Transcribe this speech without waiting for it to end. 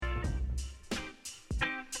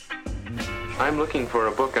I'm looking for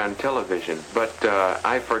a book on television, but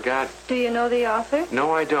I forgot. Do you know the author?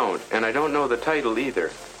 No, I don't, and I don't know the title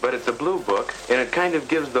either. But it's a blue book, and it kind of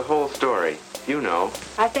gives the whole story. You know.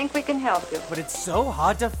 I think we can help you. But it's so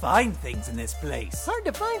hard to find things in this place. Hard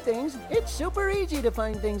to find things? It's super easy to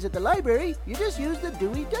find things at the library. You just use the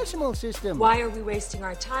Dewey Decimal System. Why are we wasting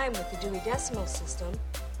our time with the Dewey Decimal System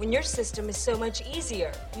when your system is so much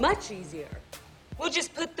easier? Much easier. We'll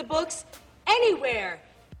just put the books anywhere.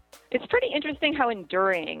 It's pretty interesting how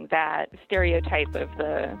enduring that stereotype of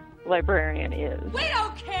the librarian is. We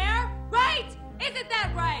don't care, right? Isn't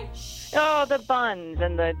that right? Oh, the buns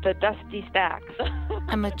and the dusty stacks.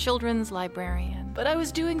 I'm a children's librarian, but I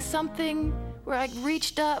was doing something where I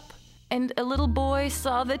reached up and a little boy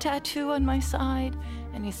saw the tattoo on my side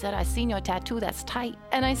and he said, "I seen your tattoo, that's tight."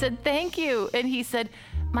 And I said, "Thank you." And he said,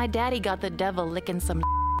 "My daddy got the devil licking some."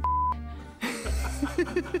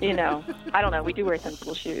 You know, I don't know. We do wear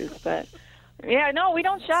sensible shoes, but yeah, no, we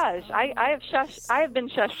don't shush. I have been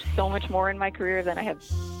shushed so much more in my career than I have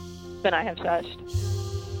shushed.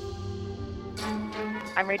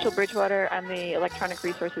 I'm Rachel Bridgewater. I'm the Electronic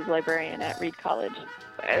Resources Librarian at Reed College.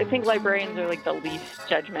 I think librarians are like the least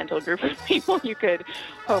judgmental group of people you could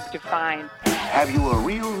hope to find. Have you a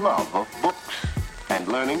real love of books and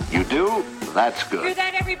learning? You do? That's good. Hear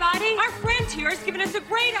that, everybody? Our friend here has given us a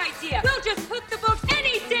great idea. We'll just put the books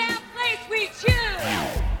any damn place we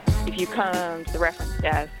choose. If you come to the reference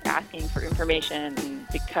desk asking for information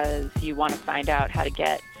because you want to find out how to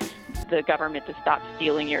get the government to stop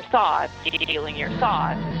stealing your thoughts.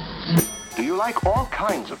 Do you like all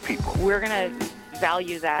kinds of people? We're going to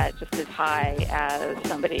value that just as high as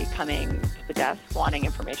somebody coming to the desk wanting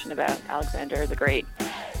information about Alexander the Great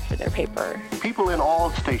for their paper. People in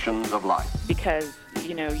all stations of life. Because,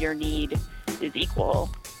 you know, your need is equal.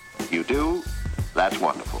 You do? That's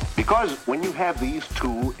wonderful. Because when you have these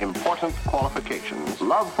two important qualifications,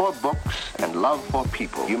 love for books and love for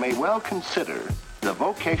people, you may well consider the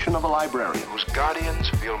vocation of a librarian, whose guardians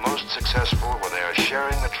feel most successful when they are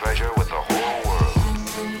sharing the treasure with the whole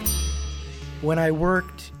world. When I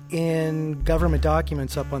worked in government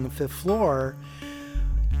documents up on the 5th floor,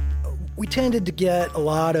 we tended to get a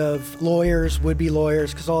lot of lawyers, would-be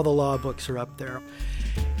lawyers, because all the law books are up there.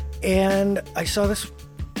 And I saw this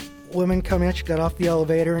woman come in. She got off the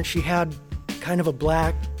elevator, and she had kind of a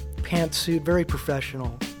black pantsuit, very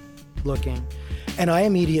professional looking. And I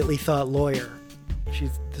immediately thought lawyer.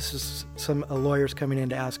 This is a lawyer's coming in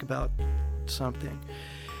to ask about something.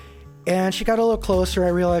 And she got a little closer. I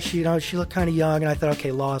realized she looked kind of young, and I thought,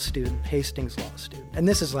 okay, law student, Hastings law student. And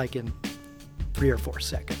this is like in 3 or 4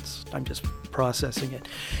 seconds. I'm just processing it.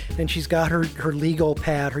 And she's got her legal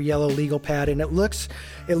pad, her yellow legal pad, and it looks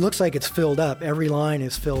like it's filled up. Every line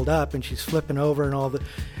is filled up, and she's flipping over and all the.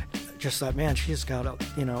 Just thought, man, she's got a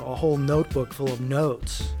whole notebook full of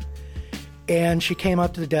notes. And she came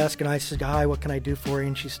up to the desk, and I said, "Hi, what can I do for you?"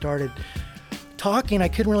 And she started talking. I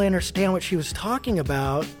couldn't really understand what she was talking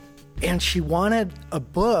about, and she wanted a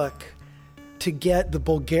book to get the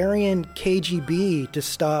Bulgarian KGB to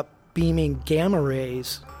stop beaming gamma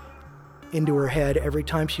rays into her head every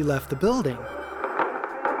time she left the building.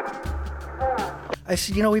 I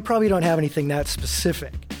said, we probably don't have anything that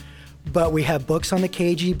specific, but we have books on the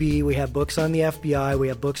KGB, we have books on the FBI, we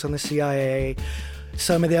have books on the CIA.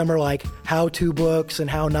 Some of them are like how-to books and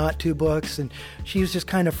how not to books, and she was just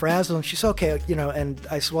kind of frazzled. And she said, "Okay, and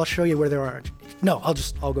I said, "Well, I'll show you where there are." No,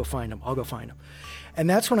 I'll go find them. And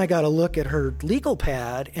that's when I got a look at her legal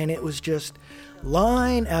pad, and it was just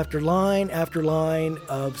line after line after line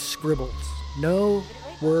of scribbles. No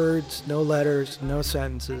words, no letters, no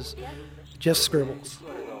sentences, just scribbles.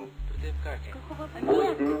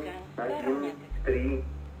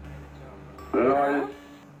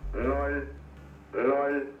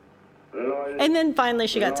 And then finally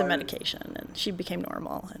she got some medication and she became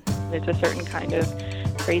normal. There's a certain kind of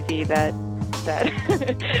crazy that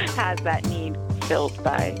has that need filled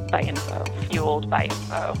by info, fueled by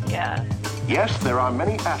info, yeah. Yes, there are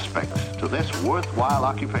many aspects to this worthwhile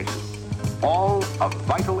occupation, all of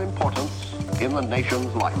vital importance in the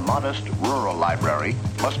nation's life. A modest rural library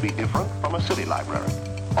must be different from a city library,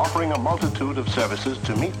 offering a multitude of services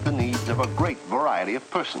to meet the needs of a great variety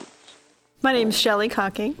of persons. My name's Shelley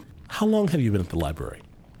Cocking. How long have you been at the library?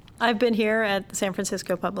 I've been here at the San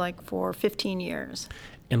Francisco Public for 15 years.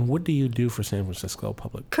 And what do you do for San Francisco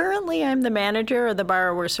Public? Currently, I'm the manager of the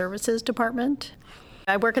Borrower Services Department.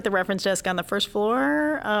 I work at the reference desk on the first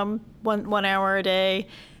floor, 1 hour a day,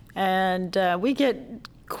 and we get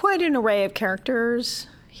quite an array of characters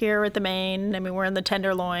here at the Main. I mean, we're in the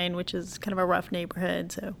Tenderloin, which is kind of a rough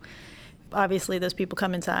neighborhood, so obviously those people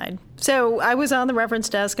come inside. So I was on the reference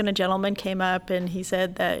desk and a gentleman came up and he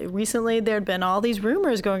said that recently there'd been all these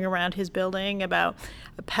rumors going around his building about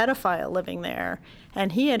a pedophile living there.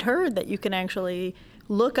 And he had heard that you can actually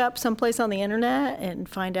look up someplace on the internet and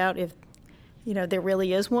find out if, there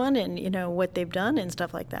really is one and, what they've done and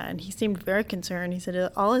stuff like that. And he seemed very concerned. He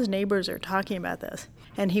said all his neighbors are talking about this.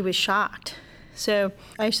 And he was shocked. So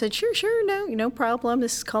I said, sure, no problem.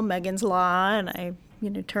 This is called Megan's Law. And I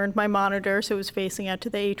turned my monitor so it was facing out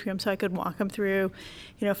to the atrium so I could walk him through,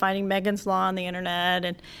 finding Megan's Law on the internet.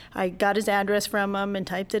 And I got his address from him and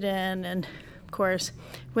typed it in. And, of course,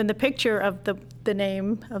 when the picture of the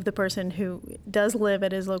name of the person who does live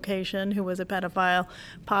at his location, who was a pedophile,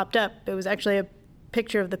 popped up, it was actually a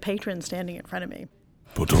picture of the patron standing in front of me.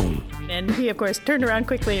 Boom. And he, of course, turned around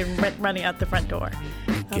quickly and went running out the front door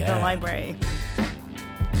of the library.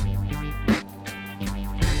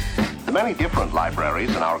 The many different libraries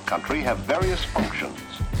in our country have various functions,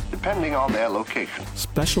 depending on their location.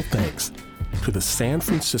 Special thanks to the San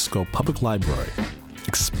Francisco Public Library,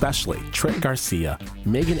 especially Trent Garcia,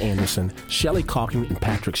 Megan Anderson, Shelley Calkin, and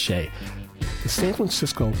Patrick Shea. The San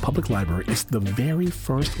Francisco Public Library is the very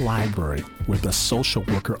first library with a social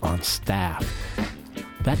worker on staff.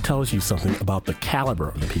 That tells you something about the caliber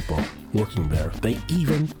of the people working there. They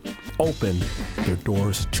even opened their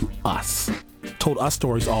doors to us. Told us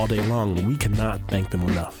stories all day long, and we cannot thank them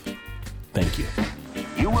enough. Thank you.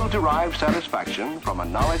 You will derive satisfaction from a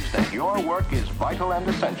knowledge that your work is vital and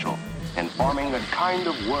essential in forming the kind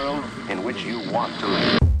of world in which you want to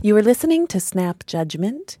live. You are listening to Snap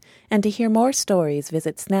Judgment, and to hear more stories,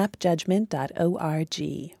 visit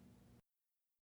snapjudgment.org.